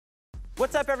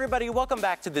What's up, everybody? Welcome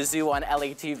back to The Zoo on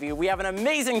LATV. We have an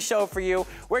amazing show for you.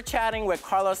 We're chatting with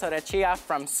Carlo Arrechea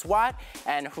from SWAT,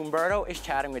 and Humberto is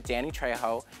chatting with Danny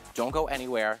Trejo. Don't go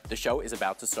anywhere. The show is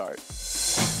about to start.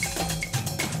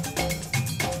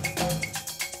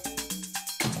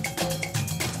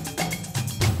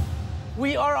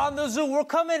 We are on The Zoo. We're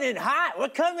coming in hot. We're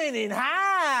coming in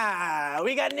hot.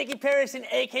 We got Nikki Paris and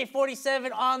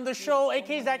AK-47 on the show.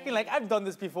 AK's acting like I've done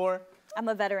this before. I'm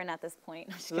a veteran at this point.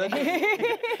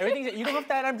 Everything's, you don't have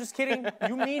that. I'm just kidding.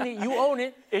 You mean it. You own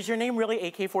it. Is your name really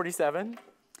AK-47?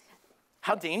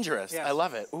 How dangerous. Yes. I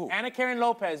love it. Ooh. Anna Karen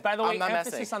Lopez. By the way,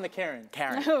 emphasis messing. on the Karen.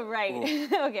 Karen. Oh, right.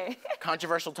 Okay.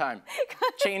 Controversial time.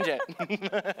 Change it.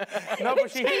 No,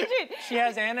 but she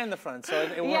has Anna in the front, so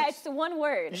it works. Yeah, it's one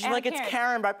word. She's like, it's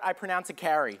Karen, but I pronounce it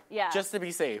Carrie. Yeah. Just to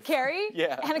be safe. Carrie?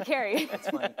 Yeah. Anna Carrie. That's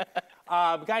funny.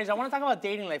 Guys, I want to talk about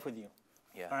dating life with you.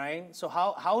 Yeah. All right? So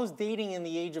how is dating in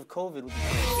the age of COVID with you?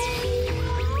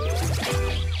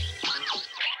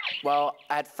 Well,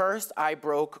 at first, I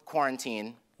broke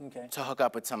quarantine. Okay. To hook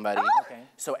up with somebody. Oh. Okay.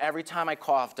 So every time I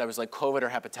coughed, I was like COVID or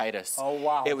hepatitis. Oh,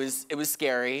 wow. It was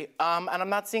scary. And I'm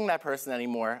not seeing that person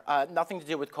anymore. Nothing to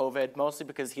do with COVID, mostly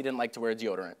because he didn't like to wear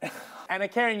deodorant. Anna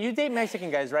Karen, you date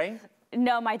Mexican guys, right?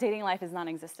 No, my dating life is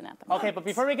non-existent at the moment. Okay, but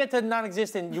before we get to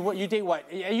non-existent, you date what?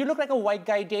 You look like a white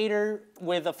guy dater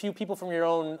with a few people from your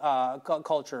own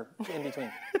culture in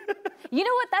between. You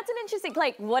know what? That's an interesting,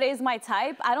 like, what is my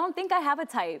type? I don't think I have a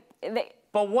type.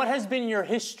 But what has been your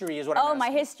history is what I'm asking. My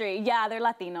history. Yeah, they're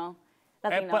Latino.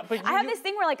 Latino. But I have this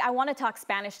thing where, like, I want to talk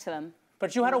Spanish to them.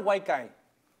 But you had a white guy.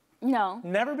 No.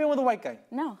 Never been with a white guy?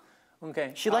 No.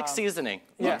 Okay. She likes seasoning.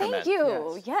 Yeah. Thank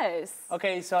you. Yes.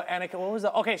 Okay, so Annika, what was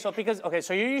that? Okay,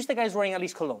 so you're used to guys wearing at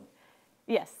least cologne.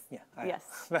 Yes. Yeah.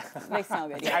 Yes. They smell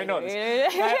good. Yeah, I know this.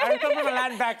 I come from a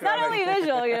Latin background. Not only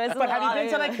visual, you know, it's But have you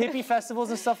been to like hippie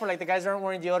festivals and stuff where like the guys aren't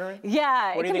wearing deodorant?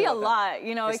 Yeah, What do it you can think be a about lot.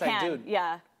 You know, It's it like, can. dude.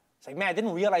 Yeah. It's like, man, I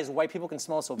didn't realize white people can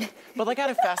smell so bad. But like at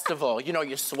a festival, you know,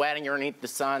 you're sweating, you're underneath the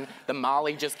sun, the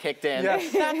Molly just kicked in. Yeah.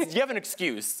 You have an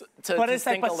excuse to But it's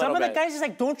like, stink a but little some of the bit. guys is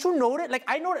like, don't you know it? Like,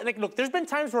 I know it. Like, look, there's been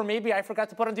times where maybe I forgot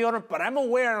to put on deodorant, but I'm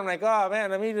aware. I'm like, oh man,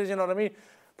 let me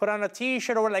put on a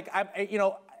T-shirt or like,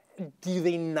 do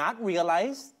they not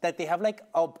realize that they have like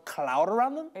a cloud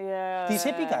around them? Yeah. These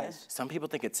hippie guys. Some people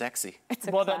think it's sexy.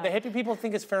 Well, the hippie people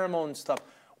think it's pheromone stuff.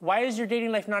 Why is your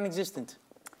dating life non-existent?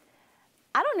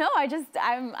 I don't know.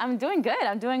 I'm doing good.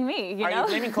 I'm doing me. You know? Are you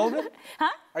blaming COVID? Huh?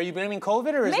 Are you blaming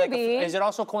COVID, or is Maybe. is it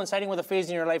also coinciding with a phase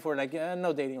in your life where like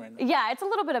no dating right now? Yeah, it's a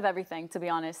little bit of everything, to be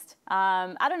honest.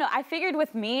 I don't know. I figured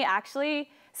with me, actually,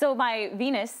 so my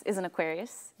Venus is an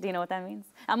Aquarius. Do you know what that means?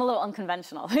 I'm a little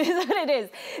unconventional, is what it is.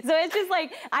 So it's just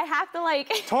like, I have to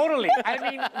like... Totally. I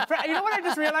mean, you know what I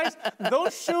just realized?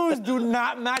 Those shoes do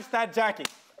not match that jacket.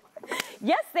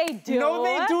 Yes, they do. No,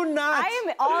 they do not. I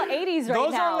am all 80s right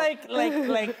Those now. are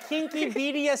like kinky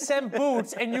BDSM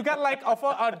boots, and you got like a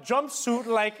jumpsuit,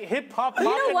 like hip hop, You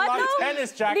know what, though?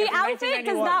 tennis jacket. The outfit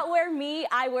does not wear me.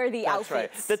 I wear the That's outfit.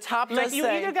 right. The top Like does you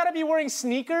say... either gotta be wearing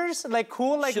sneakers, like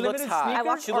cool, like She looks limited hot. sneakers, I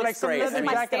watch She or looks like some great. leather This is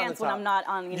my jacket on the stance when top. I'm not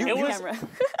on the camera.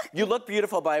 You look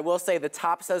beautiful, but I will say the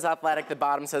top says athletic, the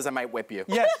bottom says I might whip you.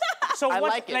 Yes. So I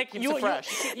what, like it. Keeps it fresh.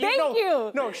 Thank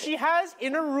you. No, she has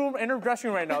in her dressing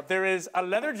room right now. There is a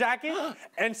leather jacket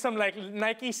and some like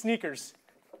Nike sneakers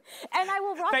And I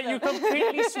will rock that them. you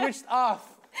completely switched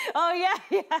off. Oh,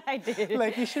 yeah, I did.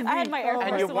 Like you should be. I had my Air Force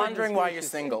And you're Ones. wondering why you're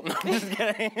single. No, I'm just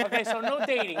kidding. Okay, so no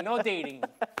dating,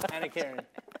 Anna Karen.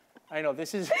 I know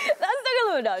this is. That's like a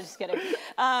little, no, just kidding.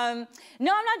 No, I'm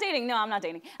not dating. No, I'm not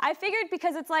dating. I figured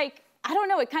because it's like, I don't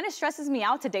know, it kind of stresses me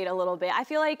out to date a little bit. I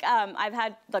feel like I've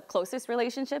had the closest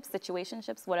relationships,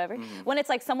 situationships, whatever, when it's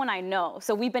like someone I know.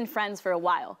 So we've been friends for a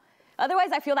while. Otherwise,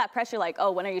 I feel that pressure like, oh,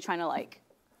 when are you trying to like,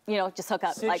 you know, just hook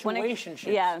up? Like when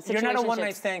Situationships. Yeah, situationships. You're not a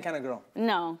one-night stand kind of girl.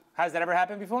 No. Has that ever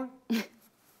happened before?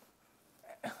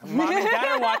 Mom and Dad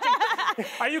are watching.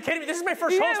 Are you kidding me? This is my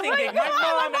first hosting gig. My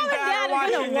mom and Dad are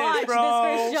watching this, bro.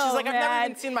 This She's like, I've never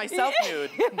even seen myself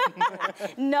nude.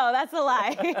 No, that's a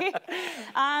lie.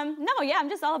 No, yeah, I'm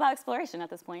just all about exploration at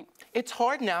this point. It's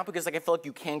hard now because like I feel like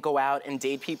you can't go out and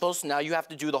date people, so now you have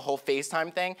to do the whole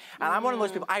FaceTime thing. And I'm one of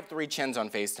those people, I have 3 chins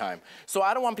on FaceTime. So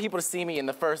I don't want people to see me in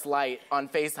the first light on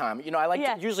FaceTime. You know, I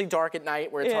like usually dark at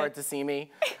night where it's hard to see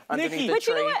me underneath Nikki, the But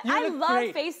tree. you know what? I look love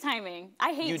great. FaceTiming.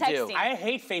 I hate You do. texting. I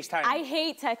hate FaceTime. I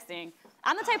hate texting.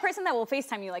 I'm the type of person that will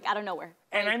FaceTime you like out of nowhere.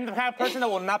 And I'm the type of person that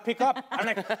will not pick up. I'm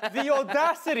like, the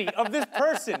audacity of this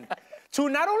person to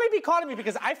not only be calling me,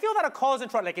 because I feel that a call is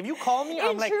intrusive. Like, if you call me,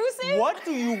 I'm like, Intrusive? what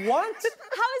do you want? How is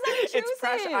that intrusive? It's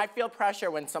pressure. I feel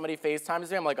pressure when somebody FaceTimes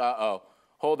me. I'm like, uh-oh.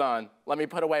 hold on, let me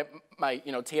put away my,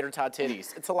 tater tot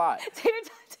titties. It's a lot. Tater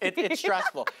tot titties. It's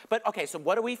stressful. But okay, so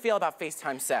what do we feel about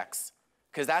FaceTime sex?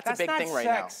 Because that's a big thing right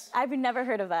now. I've never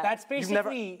heard of that. That's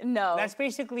basically no. That's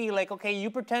basically like, okay, you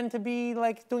pretend to be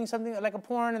like doing something like a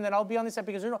porn, and then I'll be on this side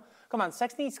because come on,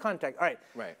 sex needs contact. All right.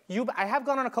 Right. I have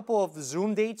gone on a couple of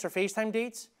Zoom dates or FaceTime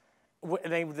dates.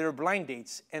 They were blind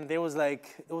dates, and it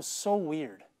was so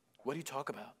weird. What do you talk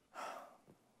about?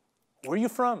 Where are you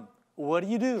from? What do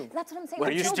you do? That's what I'm saying.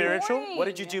 Are you spiritual? Boring. What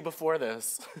did you do before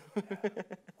this?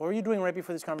 What were you doing right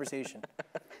before this conversation?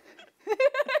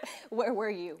 Where were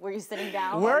you? Were you sitting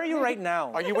down? Where are you right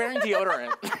now? Are you wearing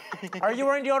deodorant? Are you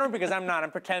wearing deodorant? Because I'm not.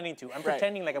 I'm pretending to. I'm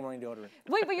pretending like I'm wearing deodorant.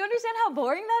 Wait, but you understand how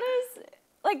boring that is?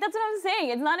 Like, that's what I'm saying.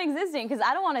 It's non-existent, because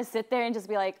I don't want to sit there and just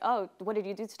be like, oh, what did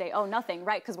you do today? Oh, nothing,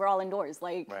 right? Because we're all indoors.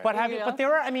 Like, right. But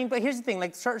here's the thing.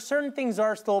 Like, certain things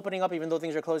are still opening up, even though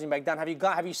things are closing back down.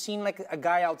 Have you seen like a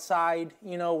guy outside,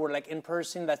 or like in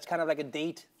person? That's kind of like a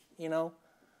date, No.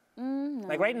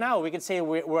 Like right now, we could say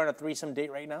we're on a threesome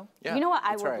date right now. Yeah, you know what?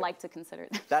 I would like to consider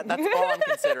that. That's all I'm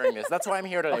considering this. That's why I'm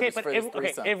here today. Okay, but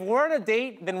if we're on a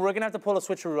date, then we're gonna have to pull a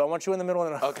switcheroo. I want you in the middle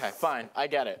of the. Okay, fine. I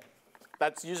get it.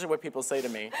 That's usually what people say to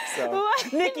me. So,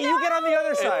 Nikki, you get on the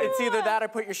other side. It's either that or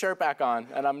put your shirt back on,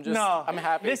 and I'm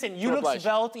happy. Listen, you look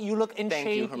svelte, you look in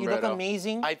shape, you look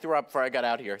amazing. I threw up before I got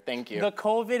out here. Thank you. The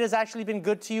COVID has actually been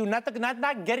good to you. Not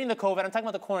getting the COVID. I'm talking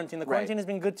about the quarantine. The quarantine has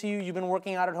been good to you. You've been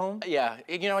working out at home. Yeah,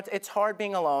 it's hard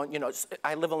being alone.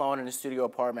 I live alone in a studio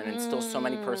apartment, and still so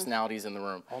many personalities in the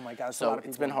room. Oh my God, so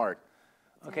it's been hard.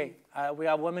 Okay, we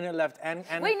have 1 minute left. And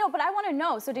wait, no, but I want to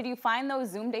know. So did you find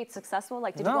those Zoom dates successful?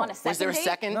 Like, did you go on a second date? Was there a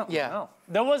second? No, yeah. No.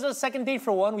 There was a second date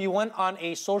for one. We went on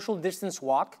a social distance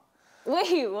walk.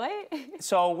 Wait, what?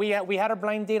 So we had a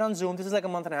blind date on Zoom. This is like a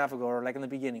month and a half ago, or like in the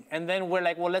beginning. And then we're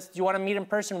like, well, do you want to meet in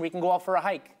person? We can go out for a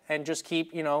hike and just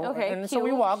keep, Okay, And so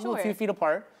we walked a few feet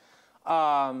apart.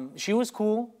 She was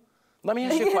cool. Let me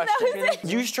ask you a question.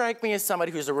 You strike me as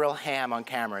somebody who's a real ham on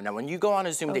camera. Now, when you go on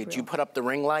a Zoom date, do you put up the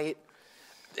ring light?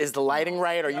 Is the lighting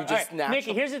right, or are you just natural?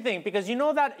 Nikki, here's the thing, because you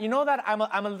know that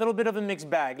I'm a little bit of a mixed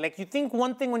bag. Like, you think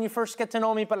one thing when you first get to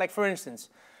know me, but like, for instance,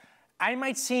 I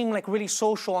might seem like really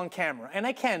social on camera, and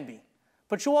I can be,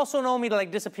 but you also know me to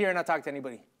like disappear and not talk to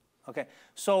anybody. Okay,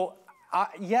 so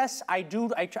yes, I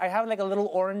do. I have like a little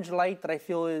orange light that I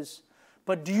feel is.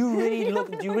 But do you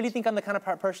really think I'm the kind of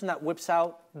person that whips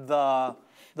out the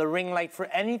ring light for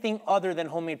anything other than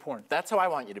homemade porn? That's how I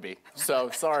want you to be. So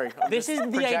sorry. This is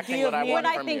the idea of me. When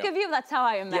I think of you, that's how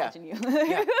I imagine you.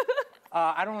 Yeah.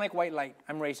 I don't like white light.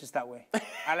 I'm racist that way.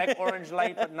 I like orange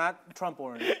light, but not Trump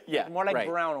orange. Yeah. More like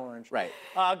brown orange. Right.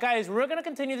 Guys, we're gonna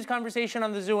continue this conversation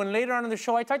on the zoo, and later on in the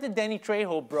show, I talked to Danny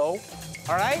Trejo, bro.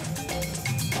 All right.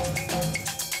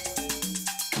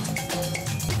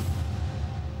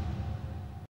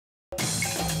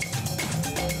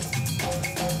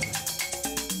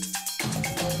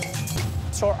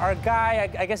 So our guy,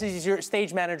 I guess he's your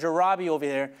stage manager, Robbie over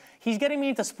there, he's getting me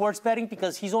into sports betting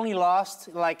because he's only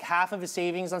lost like half of his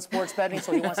savings on sports betting,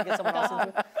 so he wants to get someone else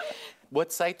into it.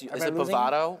 What site? Is it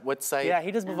Bovado? What site? Yeah,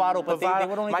 he does Bovado, but they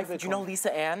would only do you know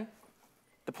Lisa Ann?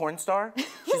 The porn star?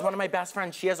 She's one of my best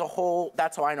friends. She has a whole,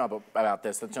 that's how I know about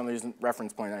this. That's the only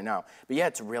reference point I know. But yeah,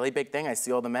 it's a really big thing. I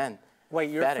see all the men. Wait,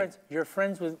 you're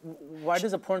friends with, why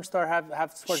does a porn star have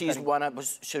sports betting? She's one of,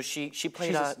 so she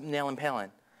played Nail and Palin.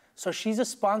 So she's a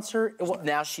sponsor.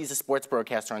 Now she's a sports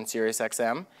broadcaster on Sirius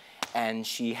XM, and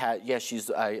she's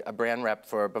a brand rep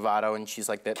for Bovado, and she's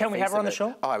like the Can we have her on the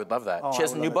show? Oh, I would love that. Oh, she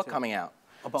has a new book coming out.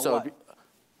 About what?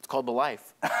 It's called The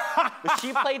Life. But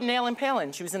she played Nail and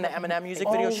Palin. She was in the Eminem music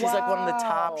video. She's like one of the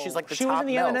top. She's like the top. She was in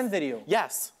the Eminem video.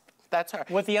 Yes, that's her.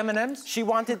 With the M&Ms? She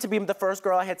wanted to be the first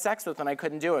girl I had sex with, and I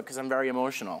couldn't do it because I'm very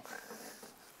emotional.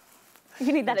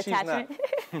 You need that attachment.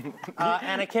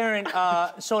 Anna Karen,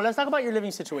 so let's talk about your living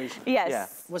situation. Yes. Yeah.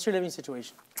 What's your living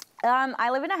situation?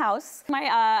 I live in a house.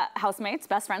 My housemates,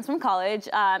 best friends from college,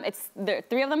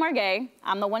 three of them are gay.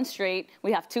 I'm the one straight.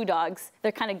 We have 2 dogs.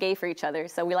 They're kind of gay for each other,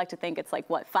 so we like to think it's like,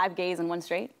 what, 5 gays and 1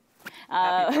 straight?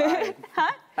 Happy Pride.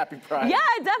 Huh? Happy Pride. Yeah,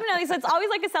 definitely. So it's always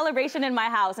like a celebration in my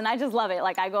house, and I just love it.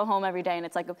 Like, I go home every day, and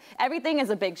it's like, everything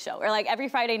is a big show. Or like every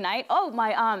Friday night,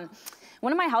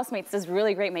 one of my housemates does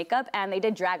really great makeup, and they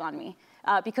did drag on me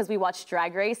because we watch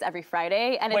Drag Race every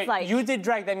Friday, and it's like... you did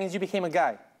drag, that means you became a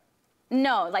guy?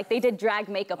 No, like they did drag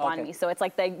makeup on me, so it's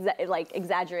like the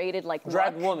exaggerated like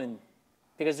drag look. woman,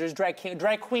 because there's drag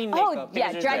queen makeup. Oh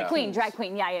yeah, drag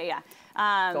queen, yeah.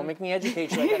 Don't make me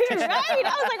educate you. Like that. Right, I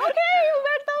was like, okay,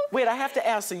 Humberto. Wait, I have to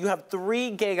ask. So you have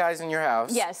 3 gay guys in your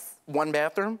house? Yes. 1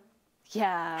 bathroom?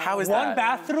 Yeah. How is One that?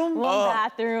 bathroom? One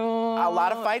bathroom. A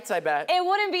lot of fights, I bet. It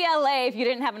wouldn't be LA if you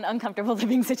didn't have an uncomfortable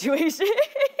living situation.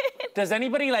 Does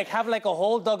anybody like have like a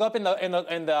hole dug up in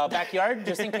the backyard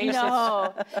just in case?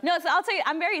 No. No, so I'll tell you,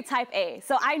 I'm very type A.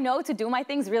 So I know to do my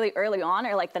things really early on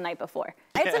or like the night before.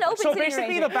 It's an open So sitting basically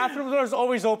arrangement. the bathroom door is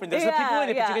always open. There's no people in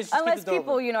it, but you guys just Unless keep the door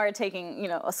people, open. you know, are taking, you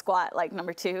know, a squat like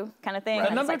number 2 kind of thing. The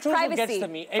And number it's 2 like is what privacy. gets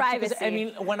to me. Privacy. I mean,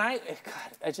 when I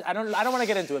don't want to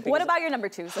get into it. What about your number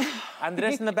 2s?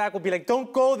 Andres in the back will be like,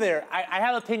 don't go there. I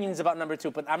have opinions about number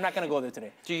 2, but I'm not going to go there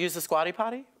today. Do you use the squatty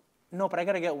potty? No, but I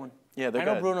got to get one. Yeah, they're I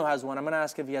know good. Bruno has one. I'm going to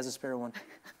ask if he has a spare one.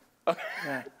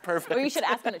 Yeah. Perfect. Or you should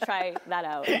ask him to try that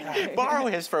out. Borrow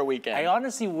his for a weekend. I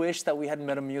honestly wish that we had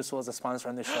Metamucil as a sponsor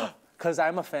on this show, because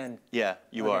I'm a fan. Yeah,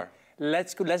 you are.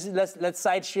 Let's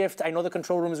side shift. I know the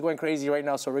control room is going crazy right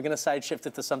now, so we're gonna side shift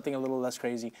it to something a little less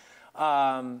crazy.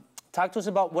 Talk to us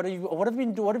about what have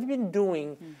you been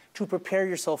doing to prepare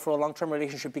yourself for a long-term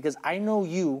relationship? Because I know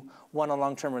you want a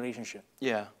long-term relationship.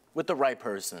 Yeah, with the right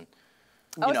person.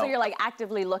 Oh, so you're like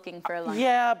actively looking for a long.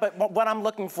 Yeah, but what I'm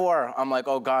looking for, I'm like,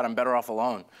 oh God, I'm better off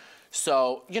alone.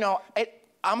 So, you know,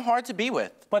 I'm hard to be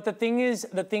with. But the thing is,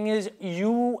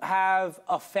 you have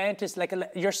a fantasy, like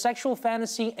your sexual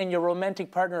fantasy and your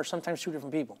romantic partner are sometimes 2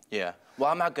 different people. Yeah. Well,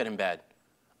 I'm not good in bed.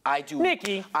 I do.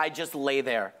 Nikki. I just lay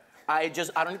there. I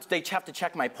don't. They have to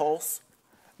check my pulse.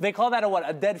 They call that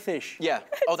a dead fish. Yeah.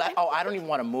 Oh, I don't even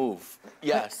want to move.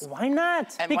 Yes. Why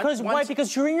not? And Because why?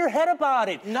 Because you're in your head about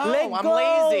it. No, Let I'm go.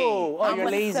 lazy. Oh,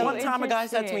 you're lazy. One time a guy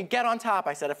said to me, get on top.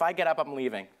 I said, if I get up, I'm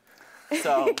leaving.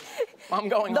 So I'm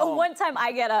going The home. one time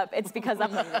I get up, it's because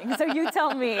I'm leaving. So you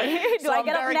tell me, do I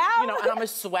get up now? You know, and I'm a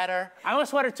sweater. I'm a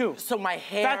sweater too. So my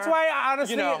hair. That's why,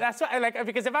 honestly, you know, that's why I like,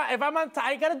 because if I'm on top,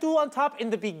 I gotta do on top in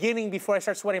the beginning before I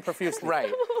start sweating profusely.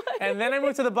 Right. And then I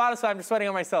move to the bottom, so I'm just sweating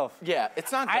on myself. Yeah,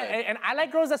 it's not good. And I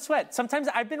like girls that sweat. Sometimes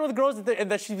I've been with girls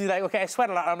that she'd be like, okay, I sweat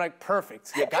a lot. I'm like,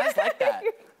 perfect. Yeah, guys like that.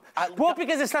 Well,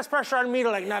 because it's less pressure on me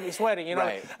to like not be sweating, you know.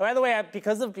 Right. By the way,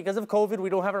 because of COVID, we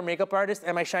don't have our makeup artist.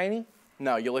 Am I shiny?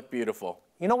 No, you look beautiful.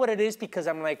 You know what it is? Because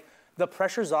I'm like, the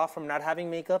pressure's off from not having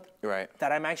makeup. Right.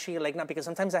 That I'm actually like, not because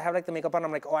sometimes I have like the makeup on,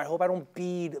 I'm like, oh, I hope I don't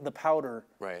bead the powder.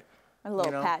 Right. A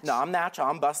little patch. No, I'm natural.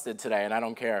 I'm busted today, and I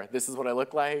don't care. This is what I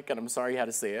look like, and I'm sorry you had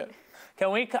to see it.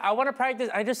 I want to practice.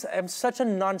 I'm such a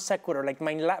non sequitur. Like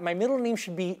my middle name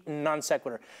should be non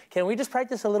sequitur. Can we just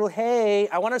practice a little? Hey,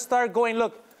 I want to start going.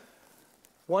 Look,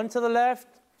 one to the left,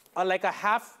 like a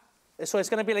half. So it's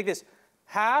gonna be like this,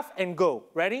 half and go.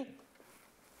 Ready?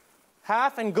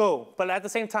 Half and go, but at the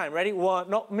same time. Ready? One.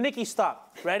 No, Nikki,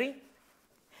 stop. Ready?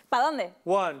 ¿Para dónde?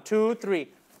 1, 2, 3.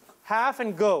 Half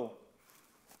and go.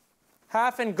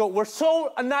 Half and go. We're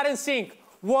so not in sync.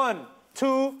 1,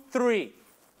 2, 3.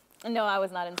 No, I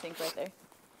was not in sync right there.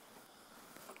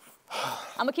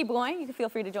 I'm gonna keep going. You can feel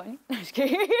free to join me. Just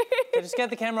kidding. Okay, just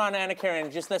get the camera on Anna Karen.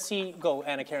 Just let's see. Go,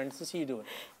 Anna Karen. Let's see you do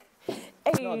it.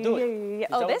 Hey, No, do it. yeah.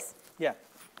 Oh, this? Yeah.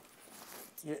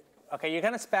 Okay, you're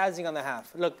kind of spazzing on the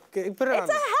half. Look, put it on.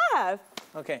 It's a half.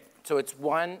 Okay. So it's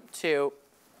 1, 2.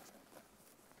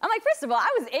 I'm like, first of all,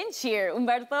 I was in cheer,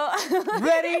 Humberto.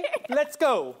 Ready? Let's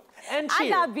go. And cheer. I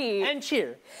got beat. And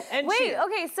cheer. And Wait, cheer.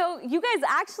 okay, so you guys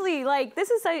actually, like, this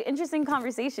is an interesting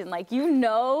conversation. Like, you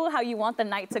know how you want the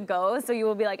night to go, so you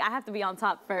will be like, I have to be on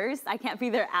top first. I can't be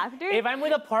there after. If I'm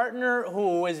with a partner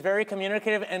who is very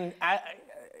communicative and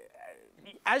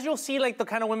as you'll see, like the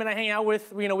kind of women I hang out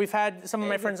with, you know, we've had some of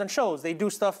my friends on shows. They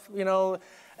do stuff, you know,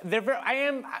 I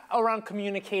am around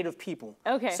communicative people.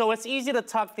 Okay. So it's easy to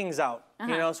talk things out,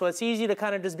 you know. So it's easy to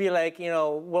kind of just be like, you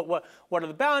know, what are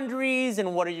the boundaries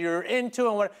and what are you into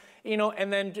and what, you know,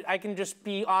 and then I can just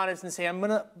be honest and say,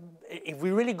 if we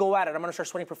really go at it, I'm gonna start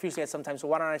sweating profusely at some time. So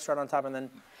why don't I start on top and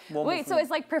then we'll Wait, move so from is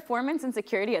like performance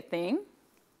insecurity a thing?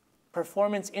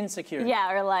 performance insecurity?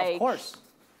 Yeah, or like. Of course.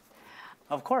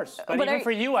 Of course. But But even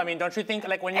for you, I mean, don't you think,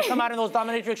 like, when you come out in those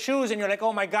dominatrix shoes and you're like,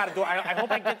 oh my God, I hope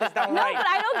I get this down No, right. but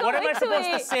I don't go What am I into supposed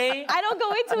it. to say? I don't go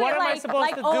into What it am I like,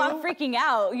 supposed to oh, do? I'm freaking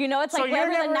out. You know, it's So like you're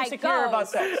wherever never the night insecure goes. about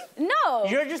sex? No.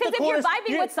 You're just the Because if you're coolest-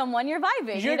 vibing with someone, you're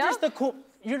vibing. You're you know?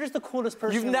 You're just the coolest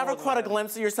person You've in the never world, caught a man.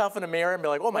 glimpse of yourself in a mirror and be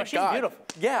like, oh my No, she's God. beautiful.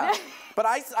 Yeah. But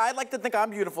I like to think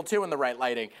I'm beautiful too in the right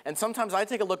lighting. And sometimes I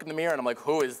take a look in the mirror and I'm like,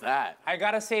 who is that? I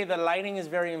gotta say, the lighting is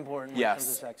very important when it comes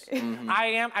to sex. Mm-hmm.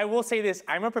 I will say this,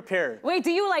 I'm a prepared. Wait, do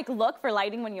you like look for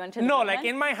lighting when you enter the No, room like then?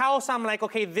 in my house, I'm like,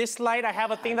 okay, this light, I have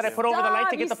a thing that I put over the light to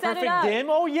Stop, get you the set it perfect up. dim.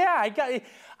 Oh yeah,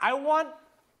 I want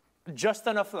just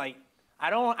enough light.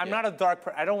 I'm not a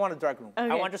dark I don't want a dark room. I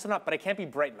Okay. want just enough, but it can't be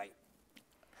bright light.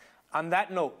 On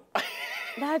that note,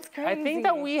 That's crazy. I think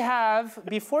that we have,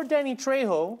 before Danny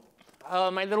Trejo,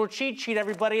 my little cheat sheet,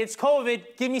 everybody, it's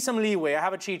COVID, give me some leeway, I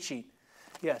have a cheat sheet.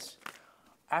 Yes.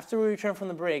 after we return from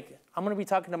the break, I'm going to be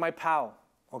talking to my pal,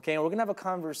 okay? And we're going to have a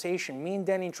conversation, me and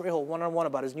Danny Trejo, one-on-one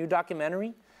about his new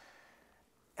documentary.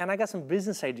 And I got some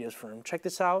business ideas for him. Check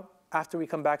this out after we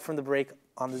come back from the break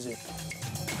on The Zoo.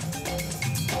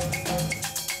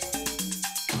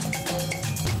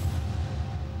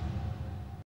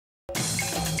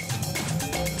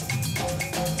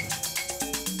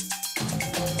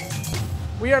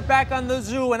 We are back on The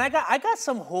Zoo, and I got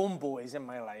some homeboys in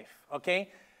my life, okay?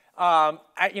 I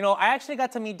actually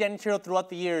got to meet Danny Trejo throughout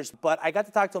the years, but I got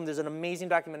to talk to him. There's an amazing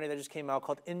documentary that just came out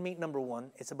called Inmate #1.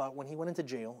 It's about when he went into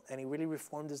jail, and he really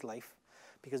reformed his life,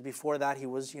 because before that, he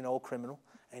was, a criminal,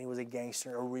 and he was a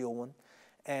gangster, a real one,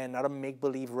 and not a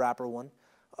make-believe rapper one.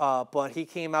 But he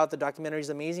came out, the documentary is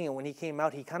amazing, and when he came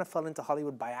out, he kind of fell into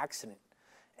Hollywood by accident.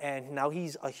 And now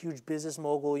he's a huge business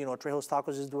mogul. Trejo's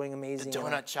Tacos is doing amazing. The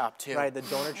donut shop, too. Right, the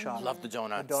donut shop. Love the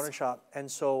donuts. The donut shop.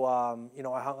 And so,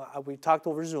 we talked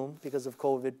over Zoom because of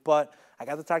COVID, but I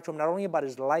got to talk to him not only about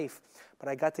his life, but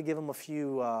I got to give him a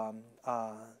few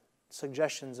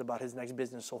suggestions about his next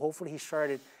business. So hopefully he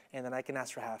started, and then I can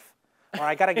ask for half. Or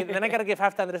I gotta give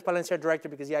half to Andres Palencia, director,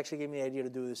 because he actually gave me the idea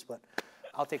to do this, but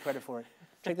I'll take credit for it.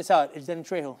 Check this out. It's Danny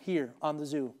Trejo here on The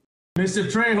Zoo.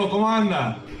 Mr. Trejo, ¿cómo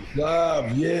anda?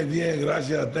 Bien,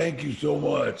 gracias. Thank you so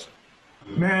much.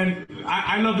 Man,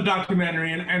 I love the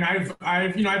documentary, and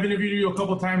I've interviewed you a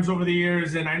couple times over the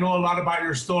years, and I know a lot about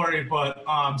your story. But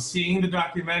seeing the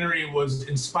documentary was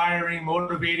inspiring,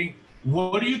 motivating.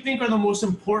 What do you think are the most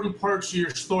important parts of your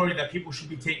story that people should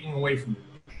be taking away from it?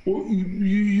 Well,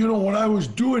 when I was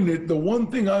doing it, the one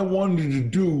thing I wanted to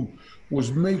do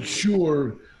was make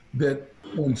sure that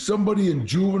when somebody in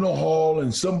juvenile hall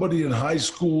and somebody in high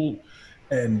school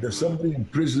and somebody in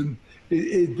prison,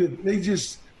 they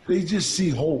just see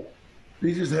hope.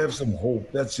 They just have some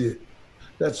hope. That's it.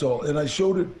 That's all. And I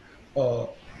showed it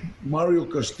Mario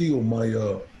Castillo,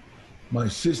 my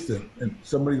assistant, and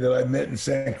somebody that I met in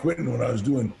San Quentin when I was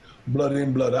doing Blood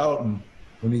In, Blood Out, and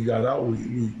when he got out,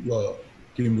 we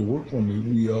came to work for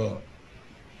me.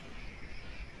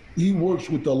 He works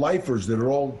with the lifers that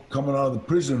are all coming out of the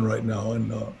prison right now,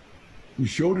 and we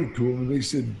showed it to them, and they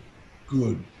said,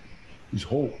 "Good, there's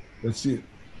hope. That's it,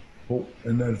 hope."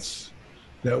 And that's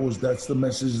the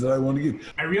message that I want to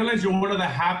give. I realize you're one of the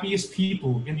happiest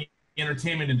people in the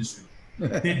entertainment industry.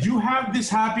 Did you have this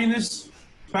happiness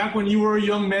back when you were a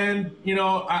young man?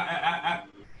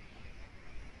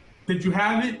 Did you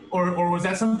have it, or was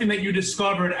that something that you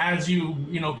discovered as you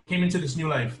came into this new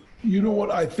life? You know what?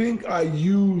 I think I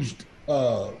used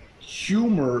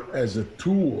humor as a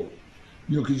tool,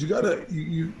 because you've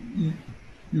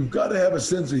got to have a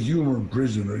sense of humor in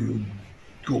prison, or you'll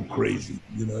go crazy.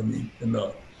 You know what I mean? And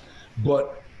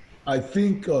but I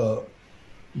think the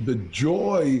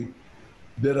joy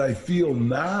that I feel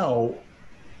now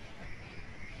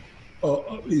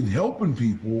in helping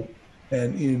people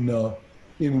and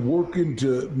in working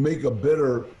to make a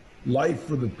better life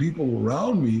for the people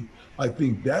around me, I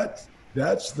think that's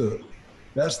the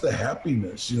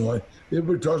happiness.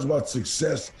 Everybody talks about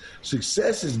success.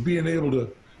 Success is being able to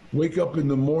wake up in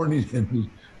the morning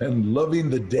and loving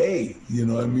the day. You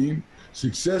know what I mean?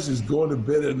 Success is going to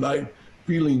bed at night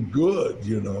feeling good.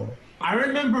 I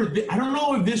remember, I don't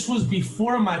know if this was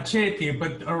before Machete,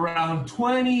 but around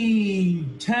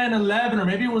 2010, 11, or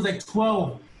maybe it was like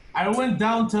 12, I went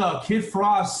down to Kid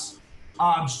Frost's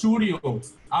studio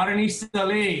out in East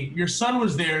LA. Your son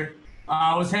was there.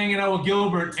 I was hanging out with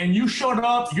Gilbert, and you showed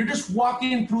up. You're just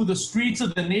walking through the streets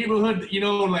of the neighborhood,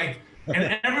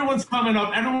 and everyone's coming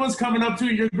up. Everyone's coming up to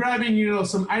you. You're grabbing,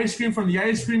 some ice cream from the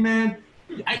ice cream man.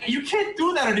 You can't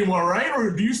do that anymore, right?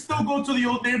 Or do you still go to the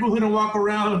old neighborhood and walk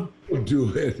around?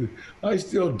 I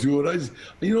still do it.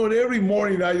 Every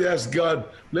morning I ask God,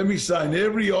 let me sign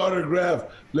every autograph.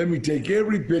 Let me take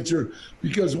every picture,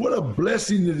 because what a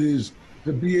blessing it is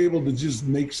to be able to just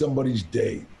make somebody's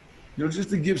day. Just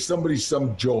to give somebody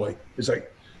some joy. It's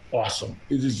like awesome.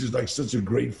 It is just like such a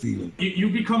great feeling. You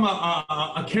become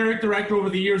a character actor over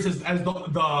the years as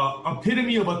the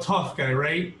epitome of a tough guy,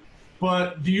 right?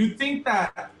 But do you think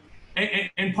that,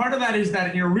 and part of that is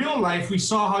that in your real life, we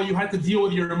saw how you had to deal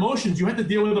with your emotions. You had to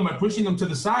deal with them by pushing them to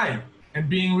the side and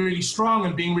being really strong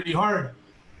and being really hard.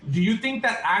 Do you think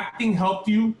that acting helped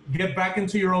you get back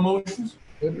into your emotions?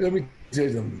 Let me tell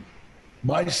you something.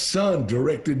 My son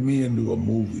directed me into a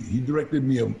movie. He directed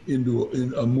me into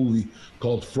a movie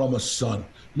called From a Son.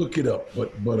 Look it up.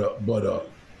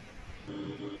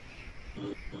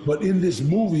 But in this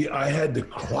movie, I had to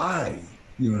cry.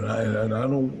 And I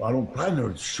don't cry. I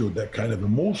never showed that kind of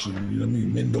emotion. You know what I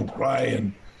mean? Men don't cry,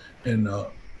 and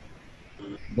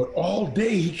But all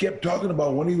day he kept talking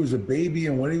about when he was a baby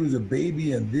and when he was a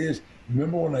baby and this.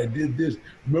 Remember when I did this?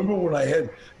 Remember when I had,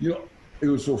 it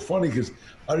was so funny because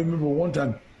I remember one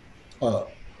time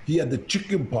he had the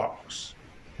chicken pox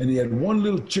and he had one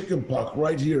little chicken pox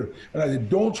right here. And I said,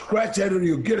 don't scratch that or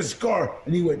you'll get a scar.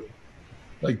 And he went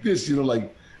like this,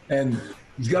 and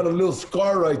he's got a little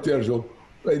scar right there. So,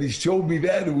 and he showed me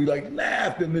that and we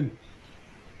laughed. And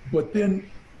but then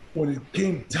when it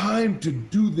came time to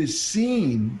do this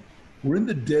scene, we're in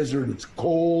the desert, it's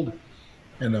cold,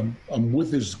 and I'm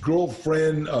with his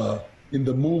girlfriend in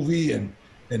the movie, and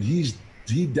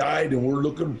he died, and we're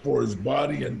looking for his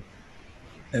body,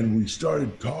 and we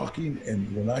started talking,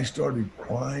 and when I started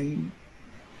crying,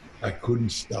 I couldn't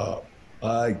stop.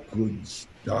 I couldn't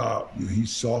stop. He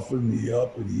softened me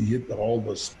up, and he hit all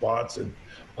the spots, and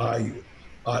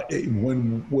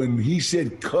when he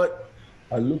said cut,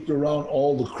 I looked around,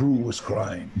 all the crew was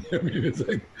crying. I mean, it's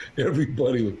like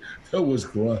everybody was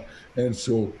crying. And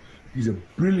so he's a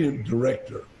brilliant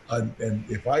director. And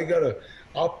if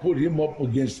I'll put him up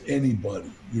against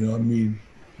anybody, you know what I mean?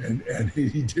 And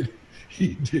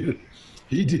he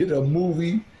did a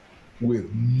movie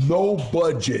with no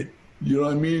budget, you know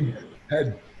what I mean?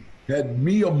 Had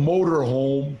me a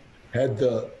motorhome, had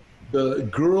the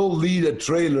girl lead a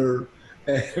trailer,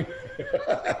 and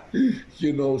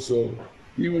so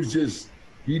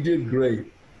he did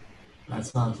great. That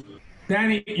sounds good.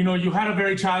 Danny, you had a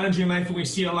very challenging life, and we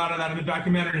see a lot of that in the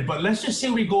documentary, but let's just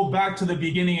say we go back to the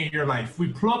beginning of your life. We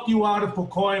pluck you out of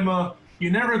Pacoima,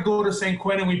 you never go to San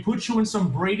Quentin, we put you in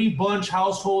some Brady Bunch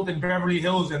household in Beverly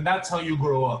Hills, and that's how you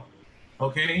grow up,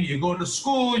 okay? You go to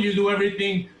school, you do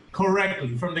everything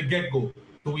correctly from the get-go.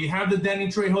 Do we have the Danny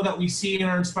Trejo that we see and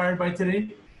are inspired by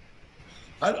today?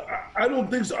 I don't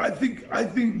think so. I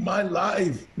think my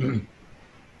life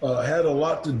had a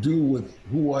lot to do with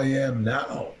who I am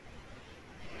now.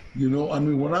 I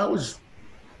mean, when I was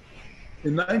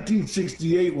in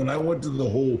 1968, when I went to the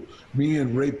whole, me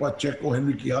and Ray Pacheco,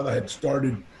 Henry Quijada had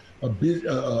started a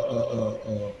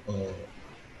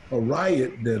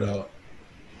riot that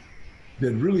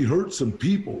really hurt some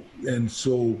people, and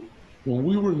so when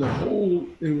we were in the hole,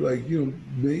 it was like,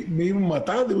 me and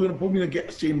Matar, they were gonna put me in a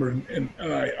gas chamber, and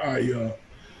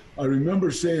I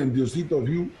remember saying,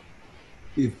 Diosito,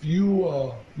 if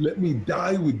you let me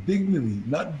die with dignity,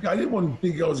 I didn't want to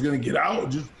think I was gonna get out,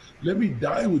 just let me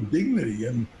die with dignity,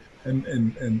 and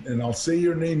I'll say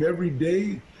your name every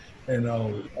day, and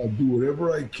I'll do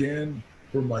whatever I can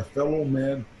for my fellow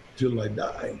man till I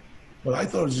die. But I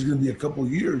thought it was just gonna be a couple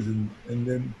of years, and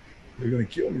then they're gonna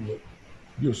kill me. But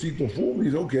Diosito fooled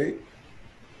me. Okay,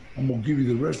 I'm gonna give you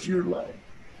the rest of your life.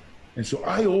 And so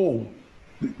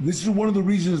this is one of the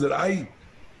reasons that I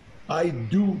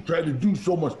do try to do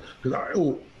so much, because I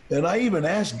owe. And I even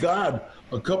asked God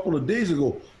a couple of days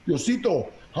ago, Diosito,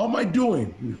 how am I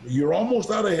doing? You're almost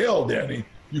out of hell, Danny.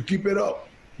 You keep it up.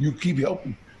 You keep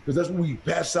helping. Because that's when we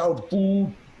pass out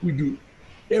food. We do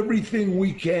everything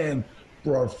we can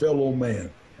for our fellow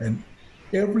man. And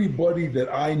everybody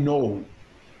that I know,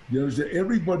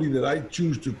 everybody that I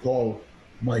choose to call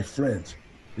my friends,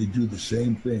 they do the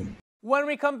same thing. When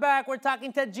we come back, we're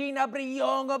talking to Gina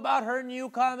Brillon about her new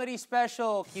comedy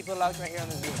special. Keep it locked right here on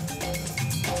the Zoom.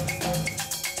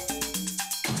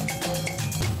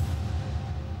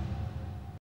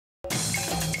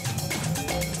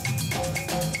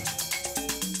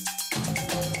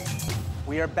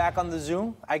 We are back on the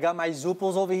Zoom. I got my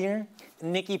Zooples over here.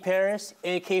 Nikki Paris,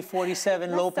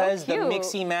 AK-47 Lopez, so the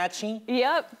mixy-matchy.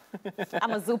 Yep.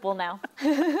 I'm a Zoople now.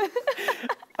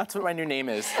 That's what my new name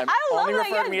is. I love only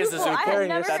refer to me as a Zoople. Zoople.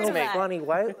 You're so funny.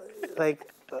 Why?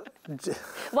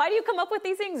 Why do you come up with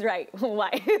these things? Right.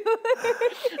 Why?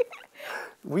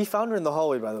 We found her in the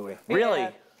hallway, by the way. Really?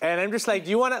 Yeah. And I'm just like, do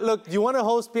you want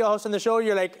to be a host on the show?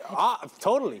 You're like,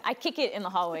 totally. I kick it in the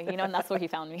hallway, and that's where he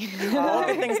found me. All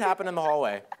good things happen in the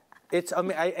hallway. At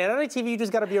LatiTV, you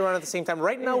just got to be around at the same time.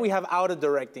 Right now, we have Auda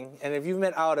directing, and if you've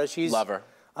met Auda, she's Love her.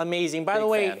 Amazing. By the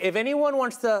way, if anyone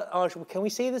wants to, can we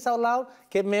say this out loud?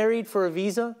 Get married for a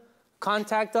visa?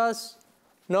 Contact us.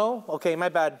 No? Okay, my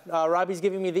bad. Robbie's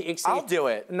giving me the ICSI. I'll do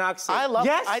it. I love it.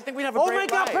 Yes? I think we'd have a great Oh my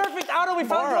God, life. perfect. Auda, we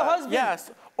found Aura, your husband.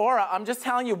 Yes. Aura, I'm just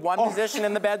telling you, one position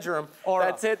in the bedroom. Aura.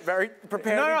 That's it. Very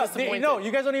prepared and disappointed. No,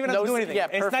 you guys don't even have to do anything. Yeah,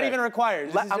 it's not even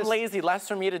required. I'm lazy. Less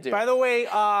for me to do. By the way,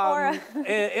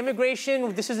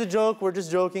 immigration, this is a joke. We're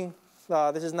just joking.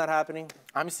 This is not happening.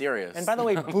 I'm serious. And by the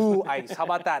way, boo ICE. How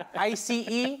about that?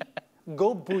 ICE,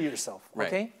 go boo yourself,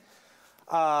 okay?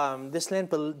 Right. This land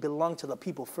belonged to the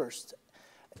people first.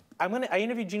 I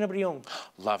interviewed Gina Brillon.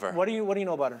 Love her. What do you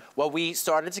know about her? Well, we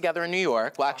started together in New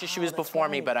York. Well, actually, she was before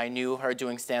me, but I knew her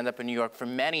doing stand-up in New York for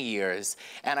many years.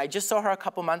 And I just saw her a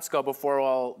couple months ago before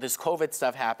all this COVID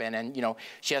stuff happened. And, you know,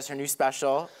 she has her new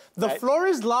special. The right? Floor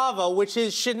is Lava, which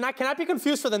is cannot be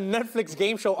confused for the Netflix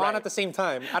game show on at the same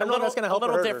time. I don't know if that's going to help her.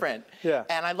 A little different. Yeah.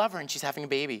 And I love her, and she's having a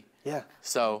baby. Yeah.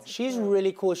 So she's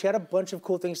really cool. She had a bunch of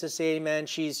cool things to say, man.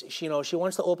 She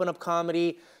wants to open up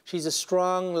comedy. She's a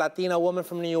strong Latina woman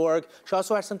from New York. She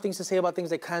also has some things to say about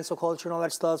things like cancel culture and all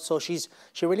that stuff. So she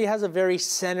really has a very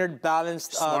centered,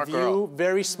 balanced view. Girl.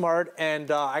 Very smart.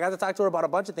 And I got to talk to her about a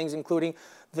bunch of things, including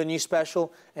the new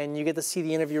special. And you get to see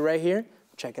the interview right here.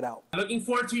 Check it out. Looking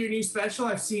forward to your new special.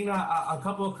 I've seen a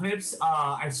couple of clips.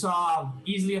 I saw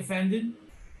Easily Offended.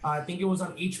 I think it was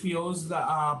on HBO's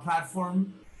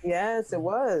platform. Yes, it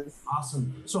was.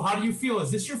 Awesome. So how do you feel?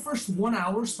 Is this your first 1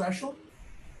 hour special?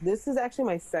 This is actually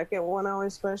my second 1 hour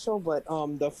special, but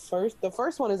the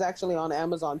first one is actually on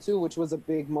Amazon too, which was a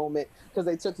big moment because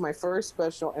they took my first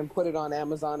special and put it on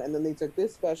Amazon, and then they took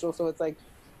this special, so it's like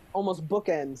almost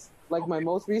bookends. Like my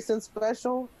most recent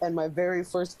special and my very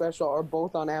first special are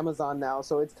both on Amazon now,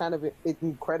 so it's it's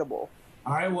incredible.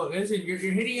 All right, well, listen, you're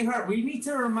hitting it hard. We need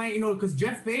to remind, because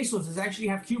Jeff Bezos is actually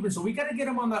half Cuban, so we got to get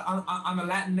him on the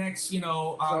Latinx, he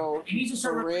needs to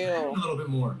start representing a little bit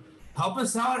more. Help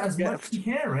us out as much as you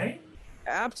can, right?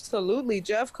 Absolutely,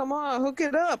 Jeff, come on, hook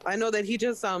it up. I know that he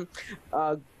just,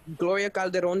 Gloria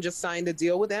Calderon just signed a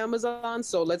deal with Amazon,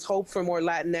 so let's hope for more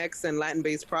Latinx and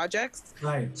Latin-based projects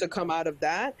to come out of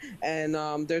that. And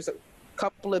there's a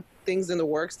couple of things in the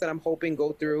works that I'm hoping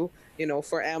go through,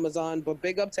 for Amazon. But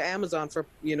big up to Amazon for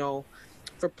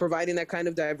providing that kind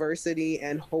of diversity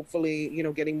and hopefully,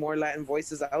 getting more Latin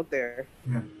voices out there.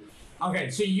 Yeah.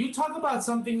 Okay, so you talk about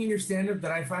something in your stand-up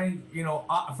that I find,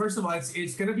 first of all,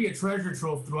 it's going to be a treasure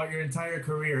trove throughout your entire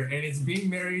career, and it's being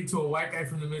married to a white guy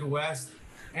from the Midwest.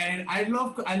 And I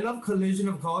love collision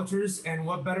of cultures, and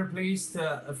what better place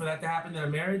for that to happen than a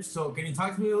marriage? So can you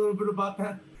talk to me a little bit about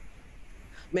that?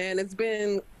 Man, it's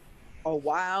been a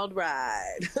wild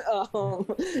ride.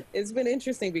 It's been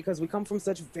interesting because we come from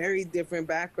such very different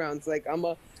backgrounds. Like I'm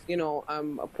a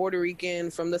Puerto Rican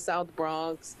from the South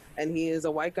Bronx, and he is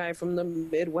a white guy from the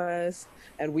Midwest.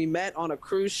 And we met on a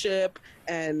cruise ship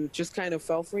and just kind of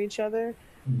fell for each other.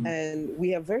 Mm-hmm. And we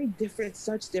have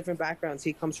such different backgrounds.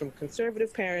 He comes from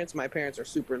conservative parents. My parents are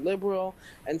super liberal.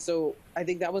 And so I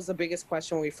think that was the biggest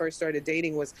question when we first started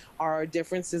dating was, are our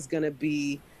differences going to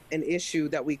be an issue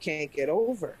that we can't get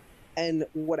over? And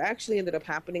what actually ended up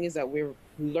happening is that we're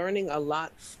learning a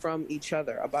lot from each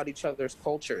other, about each other's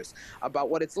cultures, about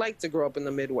what it's like to grow up in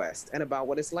the Midwest, and about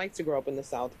what it's like to grow up in the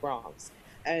South Bronx.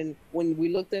 And when we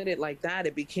looked at it like that,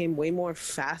 it became way more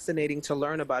fascinating to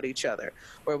learn about each other,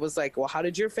 where it was like, well, how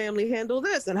did your family handle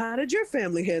this? And how did your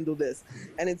family handle this?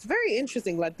 And it's very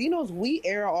interesting. Latinos, we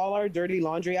air all our dirty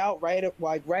laundry out right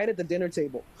at the dinner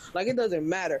table. Like, it doesn't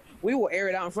matter. We will air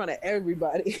it out in front of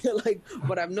everybody.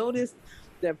 But I've noticed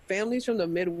that families from the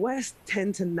Midwest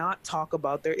tend to not talk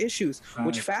about their issues,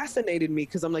 which fascinated me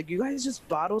because I'm like, you guys just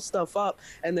bottle stuff up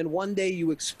and then one day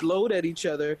you explode at each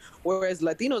other. Whereas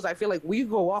Latinos, I feel like we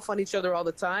go off on each other all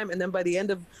the time, and then by the end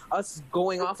of us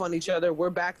going off on each other, we're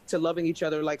back to loving each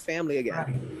other like family again.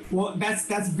 Right. Well,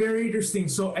 that's very interesting.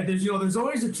 So there's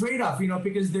always a trade-off,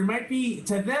 because there might be,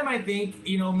 to them, I think,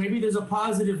 maybe there's a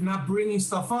positive not bringing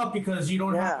stuff up because you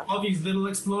don't have all these little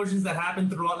explosions that happen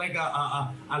throughout like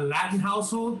a Latin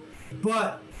household.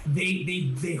 But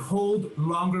they hold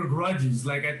longer grudges.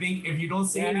 Like, I think if you don't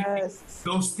say anything,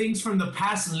 those things from the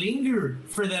past linger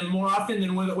for them more often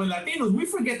than with Latinos. We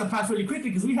forget the past really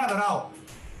quickly because we have it out.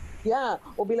 Yeah,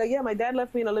 we'll be like, my dad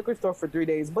left me in a liquor store for 3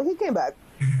 days, but he came back.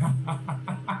 He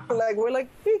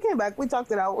came back. We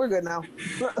talked it out. We're good now.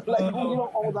 We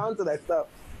don't hold on to that stuff.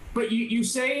 But you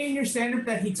say in your stand-up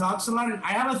that he talks a lot, and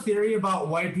I have a theory about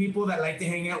white people that like to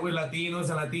hang out with Latinos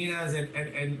and Latinas,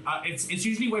 and it's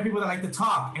usually white people that like to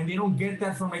talk, and they don't get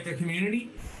that from their community.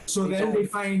 So then they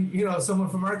find someone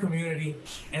from our community,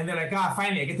 and they're like,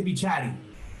 finally I get to be chatty.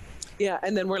 Yeah,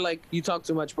 and then we're like, you talk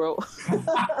too much, bro.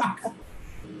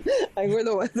 We're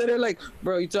the ones that are like,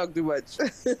 bro, you talk too much.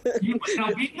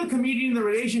 Now, being a comedian in the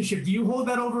relationship, do you hold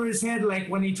that over his head? Like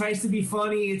when he tries to be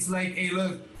funny, it's like, hey,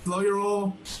 look, slow your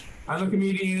roll. I'm a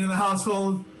comedian in the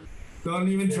household. Don't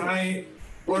even try it.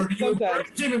 Or do you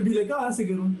encourage him and be like, that's a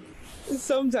good one?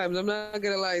 Sometimes, I'm not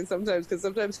going to lie, because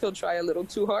sometimes he'll try a little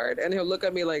too hard and he'll look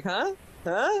at me like, huh?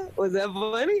 huh? Was that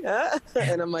funny? Huh?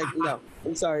 And I'm like, no,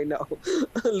 I'm sorry, no.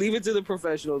 Leave it to the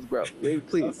professionals, bro.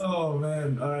 Please. Oh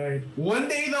man, all right. One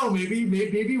day though,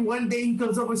 maybe one day he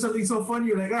comes up with something so funny.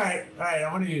 You're like, all right,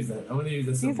 I want to use that. I want to use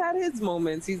this. He's had his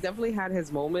moments. He's definitely had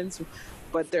his moments,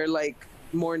 but they're like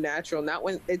more natural. Not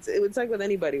when it's like with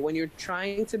anybody. When you're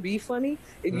trying to be funny,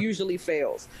 it usually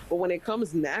fails. But when it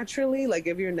comes naturally, like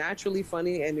if you're naturally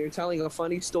funny and you're telling a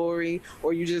funny story,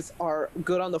 or you just are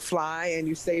good on the fly and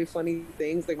you say funny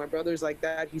things, like my brother's like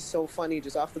that. He's so funny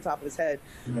just off the top of his head.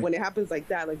 When it happens like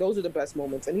that, like those are the best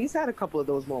moments. And he's had a couple of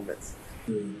those moments.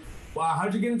 Wow,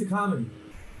 how'd you get into comedy?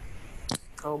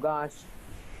 Oh gosh.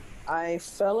 I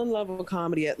fell in love with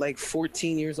comedy at like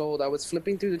 14 years old. I was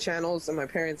flipping through the channels on my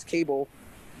parents' cable,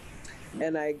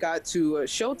 and I got to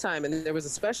Showtime, and there was a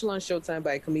special on Showtime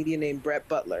by a comedian named Brett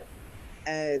Butler.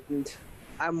 And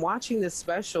I'm watching this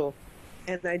special,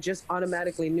 and I just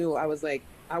automatically knew, I was like,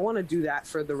 I want to do that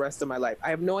for the rest of my life. I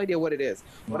have no idea what it is,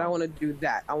 but I want to do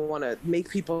that. I want to make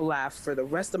people laugh for the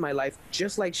rest of my life,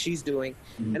 just like she's doing.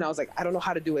 And I was like, I don't know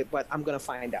how to do it, but I'm going to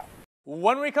find out.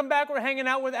 When we come back, we're hanging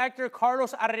out with actor Carlo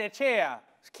Arrechea.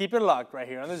 Keep it locked right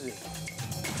here on The Zoo.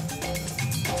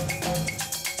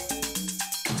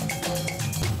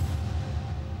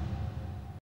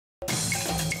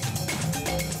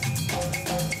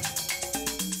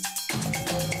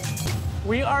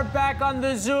 We are back on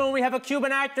The Zoo, and we have a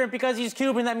Cuban actor, and because he's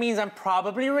Cuban, that means I'm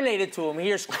probably related to him.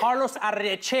 Here's Carlos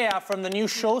Arrechea from the new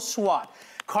show SWAT.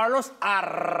 Carlos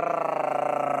Arrechea.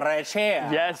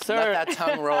 Yes, sir. Let that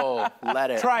tongue roll.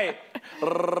 Let it. Try it.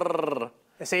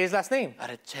 Say his last name.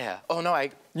 Arrechea. Oh, no,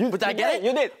 did I get it?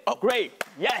 You did. Oh, great.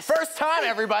 Yes. First time,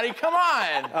 everybody. Come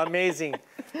on. Amazing.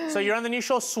 So you're on the new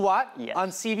show SWAT Yes.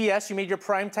 on CBS. You made your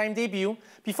primetime debut.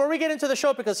 Before we get into the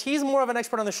show, because he's more of an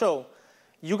expert on the show,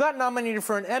 you got nominated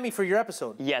for an Emmy for your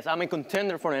episode. Yes, I'm a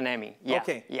contender for an Emmy. Yeah.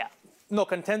 Okay. Yeah. No,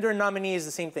 contender and nominee is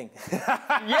the same thing.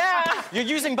 Yeah. You're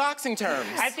using boxing terms.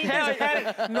 I think there's a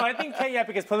candidate. No, I think, yeah,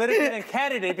 because politically and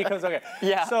candidate, because, okay.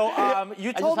 Yeah. So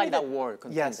you told me like that word,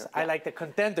 contender. Yes, I like the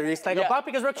contender. It's like Yeah. a box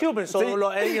because we're Cuban, so you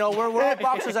know, we're all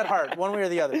boxers at heart, one way or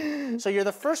the other. So you're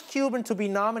the first Cuban to be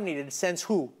nominated since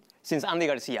who? Since Andy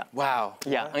Garcia. Wow.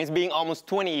 Yeah, and it's been almost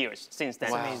 20 years since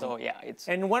then. Wow. So yeah, it's.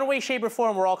 In one way, shape, or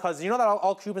form, we're all cousins. You know that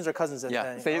all Cubans are cousins.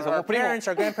 Yeah. Our parents,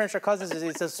 our grandparents are cousins.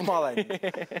 It's a small idea.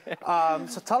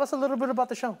 So tell us a little bit about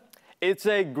the show. It's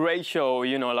a great show,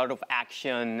 you know, a lot of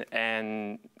action,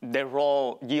 and the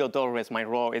role, Gio Torres, my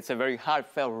role, it's a very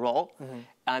heartfelt role,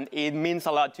 and it means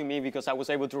a lot to me because I was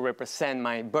able to represent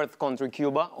my birth country,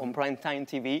 Cuba, on primetime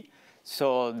TV,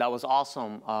 so that was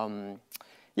awesome.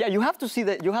 Yeah, you have to see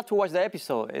that. You have to watch the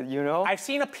episode. You know. I've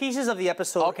seen pieces of the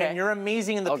episode, and you're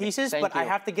amazing in the pieces. But I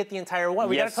have to get the entire one.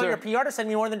 We gotta tell your PR to send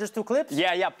me more than just 2 clips.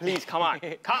 Yeah, please, come on,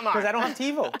 come on. Because I don't have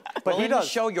TiVo. But he in the does.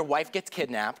 show, your wife gets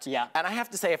kidnapped. Yeah. And I have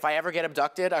to say, if I ever get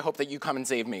abducted, I hope that you come and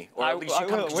save me, or at least you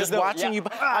come. will. Just watching you.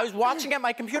 I was watching at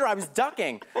my computer. I was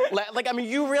ducking. Like, I mean,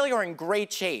 you really are in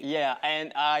great shape. Yeah,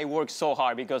 and I worked so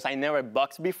hard because I never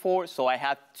boxed before, so I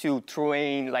had to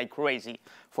train like crazy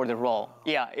for the role.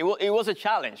 Yeah, it was a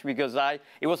challenge because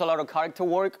it was a lot of character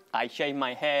work. I shaved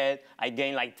my head, I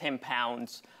gained like 10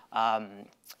 pounds.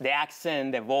 The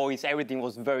accent, the voice, everything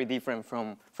was very different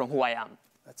from who I am.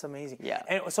 That's amazing. Yeah.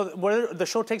 And so the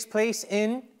show takes place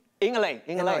in? In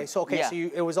LA. So, okay, yeah. so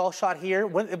it was all shot here.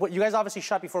 You guys obviously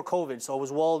shot before COVID, so it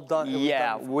was well done.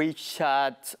 Yeah, we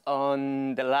shot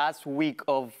on the last week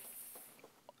of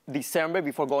December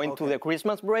before going to the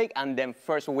Christmas break, and then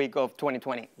first week of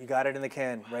 2020. You got it in the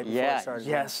can right before it started.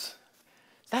 Yes.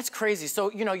 That's crazy.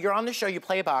 So, you know, you're on the show, you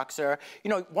play a boxer. You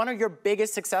know, one of your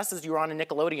biggest successes, you were on a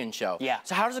Nickelodeon show. Yeah.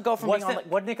 So how does it go from being on...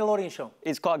 What Nickelodeon show?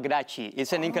 It's called Grachi.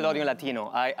 It's a Nickelodeon Latino.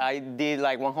 I did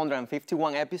like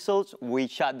 151 episodes. We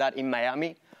shot that in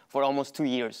Miami for almost 2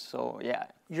 years, so yeah.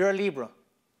 You're a Libra.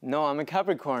 No, I'm a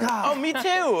Capricorn. Oh, me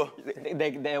too.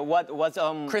 What's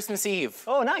Christmas Eve.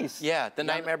 Oh, nice. Yeah, the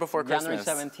Nightmare Before Christmas.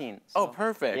 January 17th. Oh,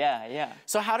 perfect. Yeah.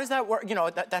 So how does that work? You know,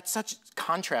 that's such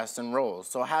contrast in roles.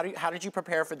 So how did you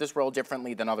prepare for this role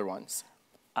differently than other ones?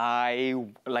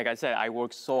 Like I said, I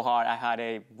worked so hard. I had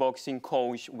a boxing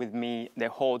coach with me the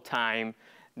whole time.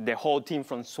 The whole team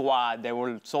from SWAT, they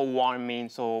were so warming.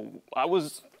 So I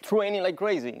was training like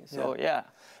crazy. So yeah.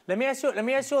 Let me ask you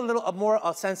a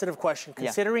more sensitive question.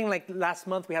 Considering like last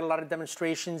month we had a lot of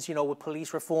demonstrations, you know, with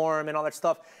police reform and all that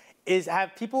stuff.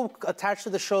 Have people attached to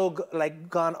the show like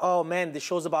gone, oh man, the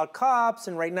show's about cops,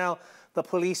 and right now the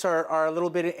police are a little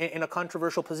bit in a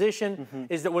controversial position?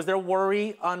 Was there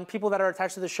worry on people that are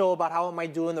attached to the show about how it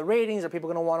might do in the ratings? Are people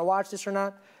going to want to watch this or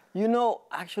not? You know,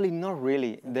 actually, not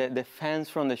really. The fans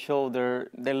from the show,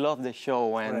 they love the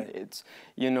show, and it's,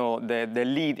 you know, the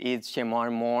lead is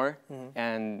Shemar Moore,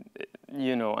 and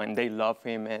you know, and they love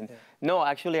him. And no,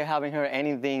 actually, I haven't heard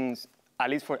anything. At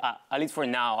least for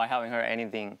now, I haven't heard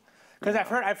anything. Because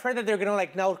I've heard that they're gonna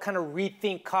like now kind of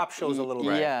rethink cop shows a little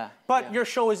bit. Yeah. But your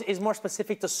show is more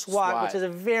specific to SWAT, which is a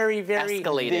very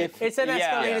escalated. It's an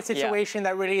escalated situation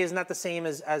that really is not the same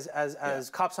as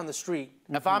cops on the street.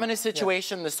 If I'm in a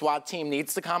situation the SWAT team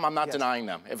needs to come, I'm not denying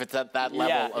them. If it's at that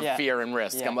level of fear and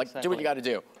risk, I'm like, do what you got to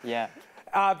do. Yeah.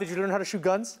 Did you learn how to shoot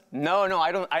guns? No,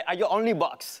 I don't. I only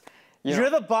box. You're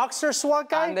the boxer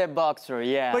SWAT guy? I'm the boxer,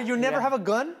 yeah. But you never have a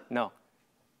gun? No.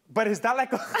 But is that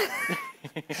like a...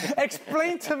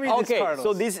 Explain to me this, Carlos. Okay,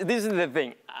 so this is the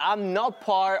thing. I'm not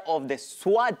part of the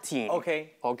SWAT team.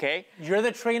 Okay. Okay? You're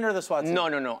the trainer of the SWAT team?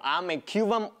 No. I'm a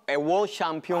Cuban, a world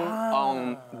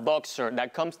champion boxer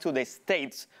that comes to the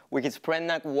States with his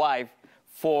pregnant wife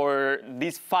for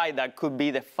this fight that could be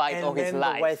the fight of his life. And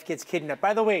then the wife gets kidnapped.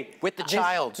 By the way... With the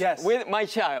child. Yes. With my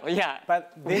child, yeah.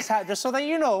 But this, just so that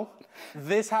you know,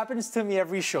 this happens to me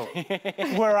every show.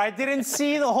 Where I didn't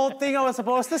see the whole thing I was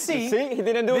supposed to see. See? He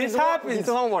didn't do his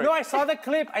homework. No, I saw the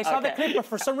clip. The clip, but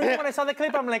for some reason when I saw the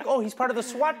clip, I'm like, oh, he's part of the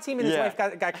SWAT team and his wife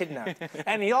got kidnapped.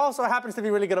 And he also happens to be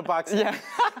really good at boxing. Yeah.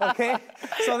 Okay?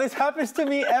 So this happens to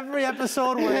me every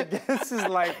episode where this is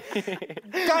like,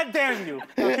 God damn you,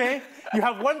 okay? You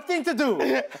have one thing to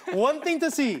do, one thing to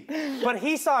see. But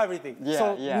he saw everything.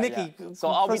 So, Nikki. So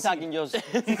I'll be talking just...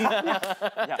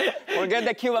 Forget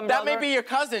the Cuban That may be your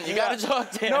cousin. You got to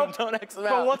talk to him. Don't X him out.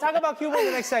 But we'll talk about Cuba in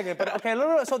the next segment. But okay,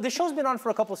 so the show's been on for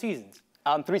a couple seasons.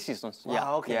 3 seasons.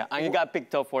 Wow, okay. Yeah, and it got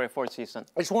picked up for a 4th season.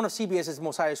 It's one of CBS's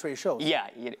most highest rated shows. Yeah.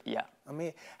 I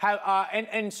mean,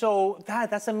 and so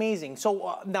that's amazing.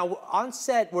 So now on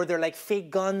set, were there like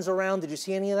fake guns around? Did you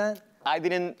see any of that? I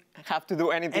didn't have to do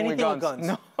anything with guns.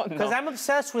 No. Because I'm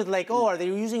obsessed with like, are they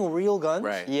using real guns?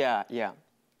 Right. Yeah.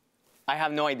 I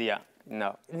have no idea.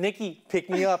 No. Nikki, pick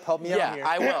me up, help me out here. Yeah,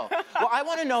 I will. Well, I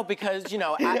want to know because, you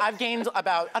know, I've gained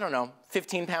about,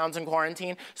 15 pounds in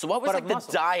quarantine. So what was like the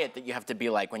diet that you have to be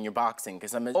like when you're boxing?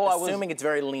 Because I'm assuming it's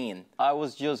very lean. I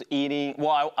was just eating,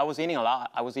 I was eating a lot.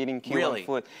 I was eating Cuban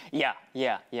food. Yeah.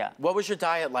 What was your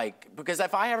diet like? Because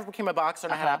if I ever became a boxer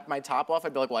and I had my top off,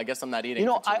 I'd be like, well, I guess I'm not eating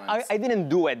for 2 months. I didn't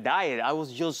do a diet. I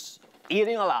was just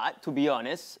eating a lot, to be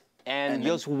honest. And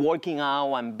just working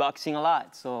out and boxing a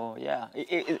lot. So, yeah,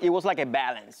 it was like a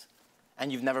balance.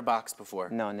 And you've never boxed before?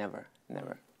 No, never.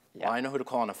 Yeah. Well, I know who to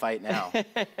call in a fight now.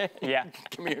 Yeah.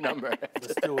 Give me your number.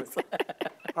 Let's do it.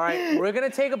 All right, we're going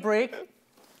to take a break.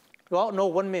 Well, no,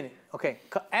 1 minute. Okay,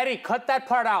 Eddie, cut that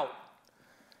part out.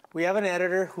 We have an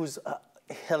editor who's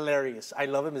hilarious. I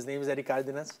love him. His name is Eddie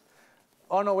Cardenas.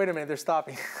 Oh, no, wait a minute. They're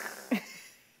stopping.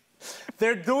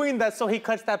 They're doing that so he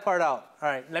cuts that part out. All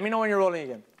right, let me know when you're rolling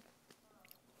again.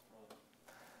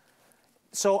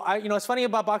 So, it's funny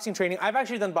about boxing training. I've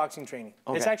actually done boxing training.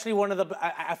 Okay. It's actually one of the,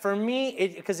 for me,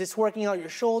 because it's working out your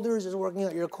shoulders, it's working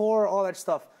out your core, all that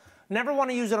stuff. Never want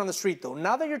to use it on the street, though.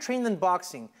 Now that you're trained in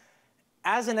boxing,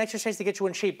 as an exercise to get you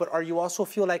in shape, but are you also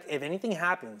feel like if anything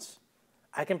happens,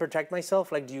 I can protect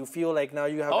myself? Like, do you feel like now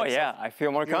you have... Oh, yeah. I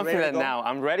feel more confident now.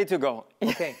 I'm ready to go.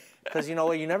 Okay. Because you know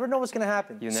what? You never know what's going to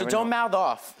happen. So don't mouth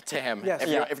off to him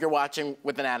if you're watching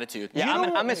with an attitude. Yeah,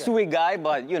 I'm a sweet guy,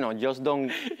 but, just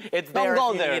don't... It's there don't go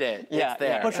if you there. need it. Yeah, it's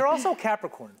there. But you're also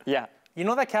Capricorn. Yeah. You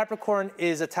know that Capricorn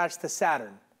is attached to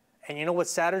Saturn. And you know what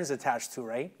Saturn's attached to,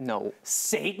 right? No.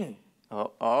 Satan.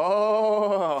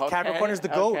 Oh, okay. Capricorn is the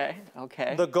goat.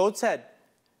 Okay. The goat's head.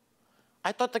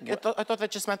 I thought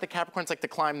that just meant the Capricorn's like to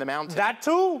climb the mountain. That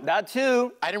too. I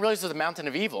didn't realize it was a mountain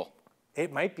of evil.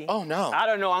 It might be. Oh, no. I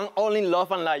don't know. I'm all in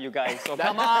love and light, you guys. So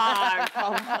come on.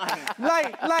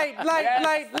 Light.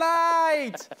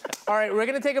 All right, we're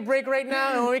going to take a break right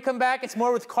now. And when we come back, it's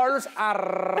more with Carlo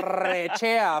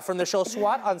Arrechea from the show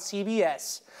SWAT on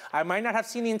CBS. I might not have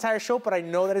seen the entire show, but I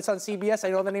know that it's on CBS. I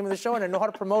know the name of the show, and I know how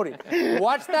to promote it.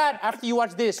 Watch that after you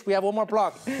watch this. We have one more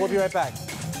block. We'll be right back.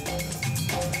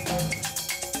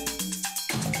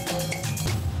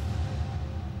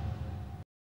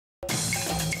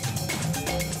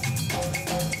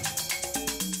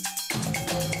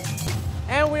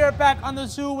 We are back on the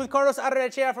zoo with Carlo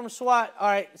Arrechea from SWAT. All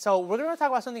right, so we're going to talk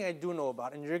about something I do know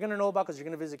about, and you're going to know about because you're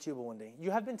going to visit Cuba one day.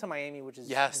 You have been to Miami, which is...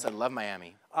 Yes, I love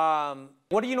Miami.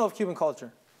 What do you know of Cuban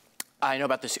culture? I know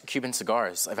about the Cuban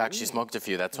cigars. I've actually smoked a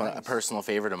few. That's a personal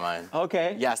favorite of mine.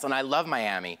 Okay. Yes, and I love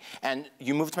Miami. And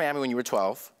you moved to Miami when you were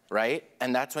 12, right?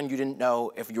 And that's when you didn't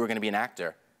know if you were going to be an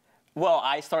actor. Well,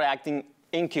 I started acting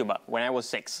in Cuba when I was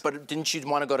 6. But didn't you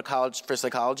want to go to college for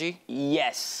psychology?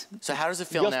 Yes. So how does it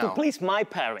feel just now? Just to please my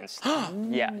parents.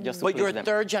 Yeah, just to But please you're a them.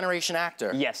 third-generation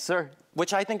actor. Yes, sir.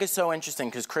 Which I think is so interesting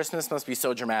because Christmas must be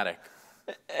so dramatic.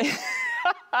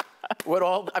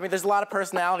 I mean, there's a lot of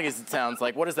personalities, it sounds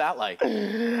like. What is that like?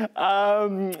 You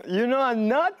know, I'm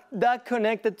not that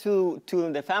connected to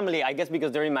the family, I guess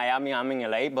because they're in Miami, I'm in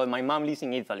LA, but my mom lives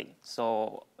in Italy.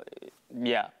 So,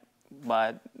 yeah.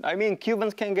 But, I mean,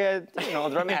 Cubans can get, you know,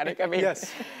 dramatic. I mean, yes.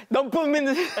 Don't put me in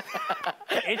the...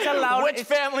 It's allowed. Which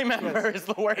family member is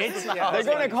the worst? They're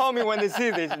going to call me when they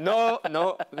see this. No,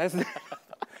 let's...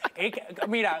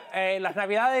 Mira, las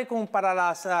navidades para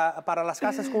las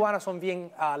casas cubanas son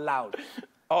bien loud.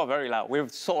 Oh, very loud. We're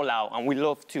so loud, and we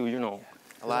love to, you know.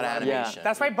 A lot of animation. Yeah.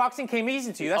 That's why boxing came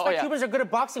easy to you. That's why Cubans are good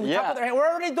at boxing. We talk with their hand. We're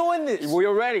already doing this.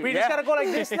 We're ready. We just gotta go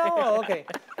like this now. Oh, okay.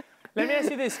 Let me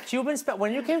ask you this: Cubans,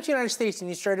 when you came to the United States and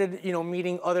you started, you know,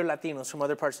 meeting other Latinos from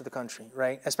other parts of the country,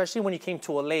 right? Especially when you came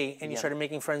to LA and you started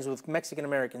making friends with Mexican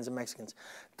Americans and Mexicans.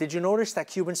 Did you notice that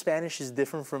Cuban Spanish is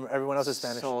different from everyone else's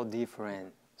Spanish? So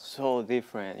different. So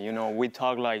different. You know, we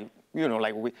talk like, you know,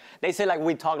 like they say like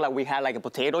we talk like we had like a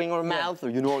potato in our mouth, or,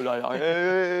 you know,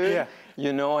 like,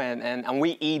 you know, and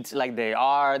we eat like the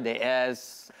R, the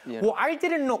S. You know. Well, I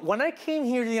didn't know. When I came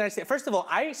here to the United States, first of all,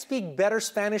 I speak better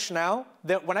Spanish now.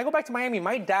 When I go back to Miami,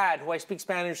 my dad, who I speak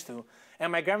Spanish to,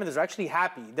 and my grandmother's are actually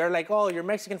happy. They're like, oh, your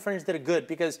Mexican friends did it good,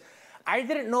 because I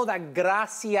didn't know that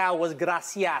gracia was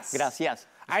gracias. Gracias.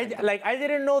 I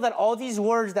didn't know that all these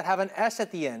words that have an S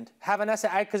at the end have an S,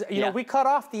 because, you know, we cut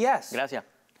off the S. Gracias.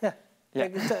 Yeah.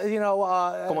 Like, you know.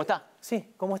 ¿Cómo está? Sí,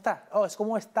 ¿cómo está? Oh, it's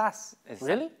 ¿cómo estás?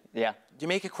 Really? Yeah. You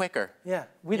make it quicker. Yeah.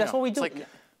 That's what we do. Like,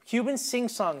 Cubans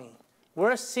sing-songy.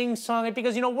 We're a sing-songy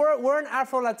because, you know, we're an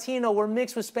Afro-Latino. We're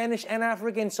mixed with Spanish and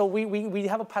African, so we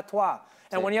have a patois.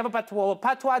 And when you have a patois, what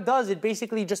patois does, it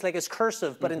basically just like is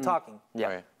cursive, but in talking. Yeah.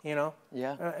 Right. You know?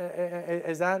 Yeah.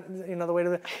 Is that, you know, the way to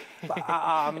do it?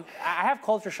 I have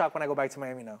culture shock when I go back to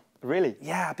Miami now. Really?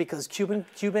 Yeah, because Cuban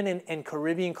and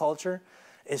Caribbean culture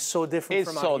is so different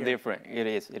from out here. It's so different.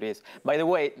 It is. By the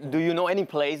way, do you know any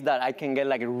place that I can get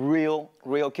like a real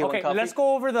Cuban coffee? Okay, let's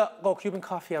go over Cuban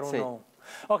coffee, I don't know.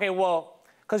 Okay, well,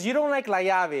 because you don't like La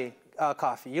Llave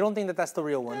coffee. You don't think that that's the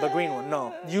real one, the green one.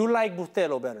 No. You like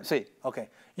Bustelo better. Sí. Okay.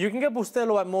 You can get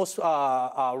Bustelo at most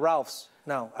Ralph's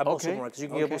now, at most supermarkets. You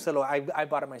can get Bustelo. I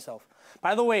bought it myself.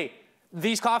 By the way,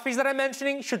 these coffees that I'm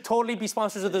mentioning should totally be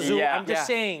sponsors of the zoo. Yeah. I'm just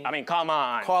saying. I mean, come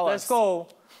on. Let's go.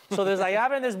 So there's La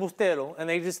Llave and there's Bustelo, and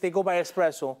they go by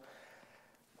espresso.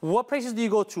 What places do you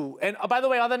go to? And by the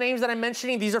way, all the names that I'm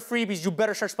mentioning, these are freebies. You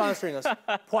better start sponsoring us.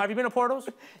 Have you been to Porto's?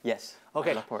 Yes.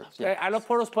 Okay. I love Porto's. Yeah. I love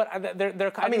Porto's, but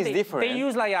they're I mean, it's different. They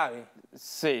use La Llave.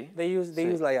 Sí. They use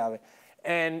La Llave.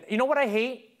 And you know what I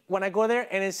hate? When I go there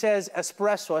and it says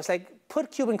espresso, it's like, put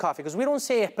Cuban coffee, because we don't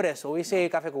say espresso, we say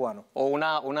café cubano. O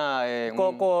una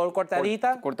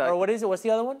cortadita, or what is it? What's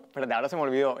the other one? Espérate, ahora se me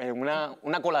olvidó.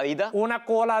 Una coladita. Una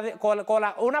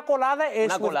colada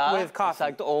is with coffee.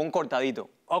 Exacto, o un cortadito.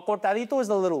 A cortadito is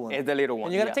the little one. It's the little one,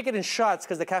 And you gotta take it in shots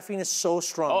because the caffeine is so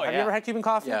strong. Oh, Have you ever had Cuban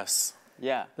coffee? yes.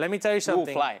 Yeah. Let me tell you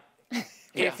something. Fly.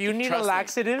 If you need a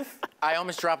laxative, I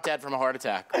almost dropped dead from a heart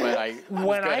attack, but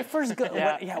when I first got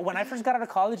out of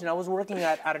college and I was working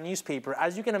at a newspaper,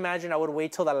 as you can imagine, I would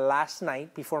wait till the last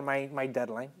night before my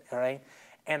deadline, all right?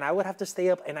 And I would have to stay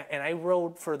up, and I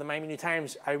wrote for the Miami New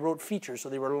Times, I wrote features, so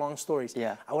they were long stories.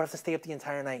 Yeah. I would have to stay up the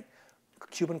entire night.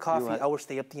 Cuban coffee, I would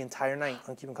stay up the entire night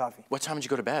on Cuban coffee. What time did you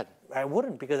go to bed? I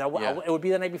wouldn't, because it would be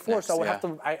the night before, so I would have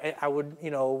to, I would,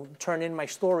 you know, turn in my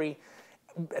story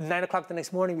at 9 o'clock the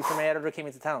next morning before my editor came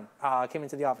into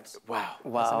the office. Wow.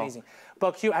 That's amazing.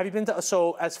 But have you been to,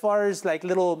 so as far as like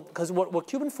little, because what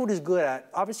Cuban food is good at,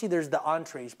 obviously there's the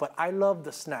entrees, but I love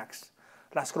the snacks.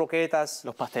 Las croquetas.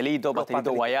 Los pastelitos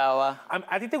de guayaba.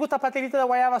 ¿A ti te gusta pastelito de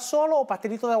guayaba solo o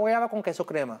pastelito de guayaba con queso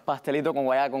crema? Pastelito con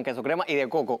guayaba con queso crema y de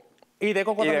coco. Y de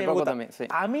coco también me gusta. Sí.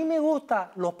 A mí me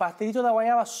gusta los pastelitos de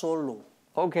guayaba solo.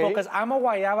 Okay. Because I'm a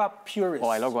guayaba purist. Oh,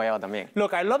 I love guayaba también.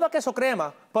 Look, I love the queso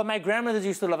crema, but my grandmothers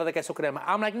used to love the queso crema.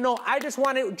 I'm like, no, I just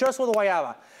want it just with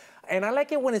guayaba. And I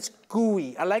like it when it's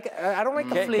gooey. I don't like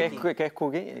the flaky. ¿Qué es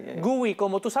cookie? Gooey,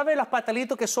 como tú sabes los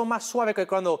pastelitos que son más suaves que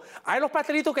cuando... Hay los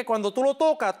pastelitos que cuando tú lo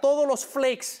tocas, todos los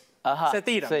flakes se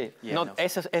tiran. Sí, no,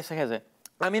 ese es ese.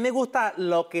 A mí me gusta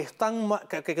lo que están...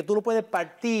 Que tú lo puedes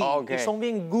partir. Okay. Y son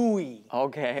bien gooey.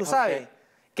 Okay. Tú sabes.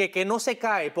 Que no se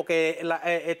cae porque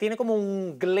tiene como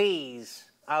un glaze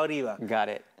arriba. Got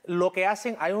it. Lo que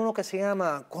hacen, hay uno que se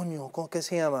llama, ¿qué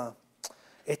se llama?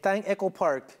 Está en Echo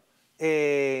Park,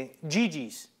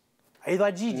 Gigi's. Have you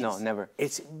had Gigi's? No, never.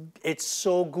 It's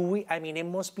so gooey. I mean, it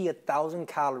must be 1,000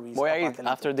 calories. Boy,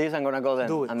 after this, I'm gonna go then.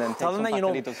 Do it. And then Tell them that you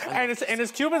know. And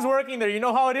it's Cubans working there. You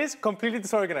know how it is? Completely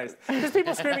disorganized. There's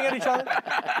people screaming at each other.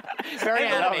 Very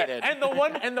animated.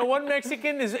 And the one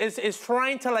Mexican is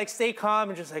trying to like stay calm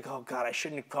and just like, oh God, I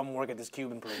shouldn't come work at this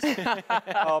Cuban place.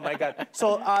 Oh my God.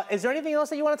 So is there anything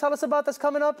else that you want to tell us about that's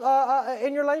coming up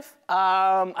in your life?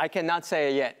 I cannot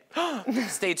say it yet.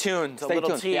 Stay tuned. Stay little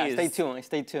tuned. tease. Yeah, stay tuned.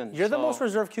 Stay tuned. You're the most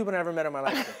reserved Cuban I ever met in my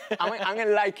life. I'm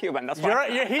gonna like Cuban. That's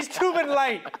why. He's Cuban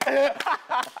light.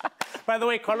 By the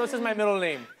way, Carlos is my middle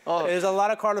name. Oh. There's a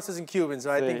lot of Carloses in Cuban, so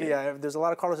I think there's a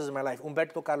lot of Carloses in my life.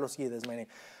 Humberto Carlos Guida is my name.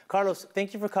 Carlos,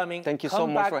 thank you for coming. Thank you so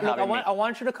much for having me. I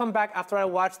want you to come back after I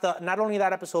watch not only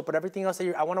that episode, but everything else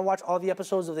I want to watch all the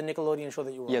episodes of the Nickelodeon show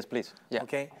that you were on. Yes, please. Yeah.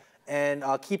 Okay. And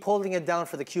keep holding it down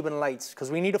for the Cuban lights,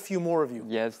 because we need a few more of you.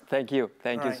 Yes, thank you.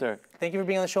 Thank you, sir. Thank you for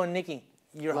being on the show, and Nikki.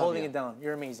 You're holding it down.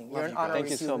 You're amazing. You're an honorary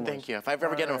Thank you so much. Thank you. If I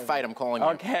ever get in a fight, I'm calling you.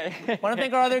 Okay. I want to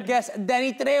thank our other guests,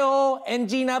 Danny Trejo and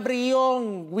Gina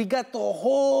Brillon. We got the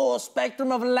whole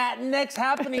spectrum of Latinx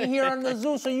happening here on the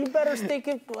zoo, so you better stay.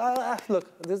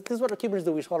 Look, this is what the Cubans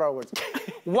do. We hold our words.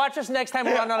 Watch us next time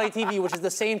we're on LA TV, which is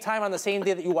the same time on the same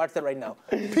day that you watched it right now.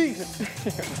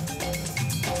 Peace.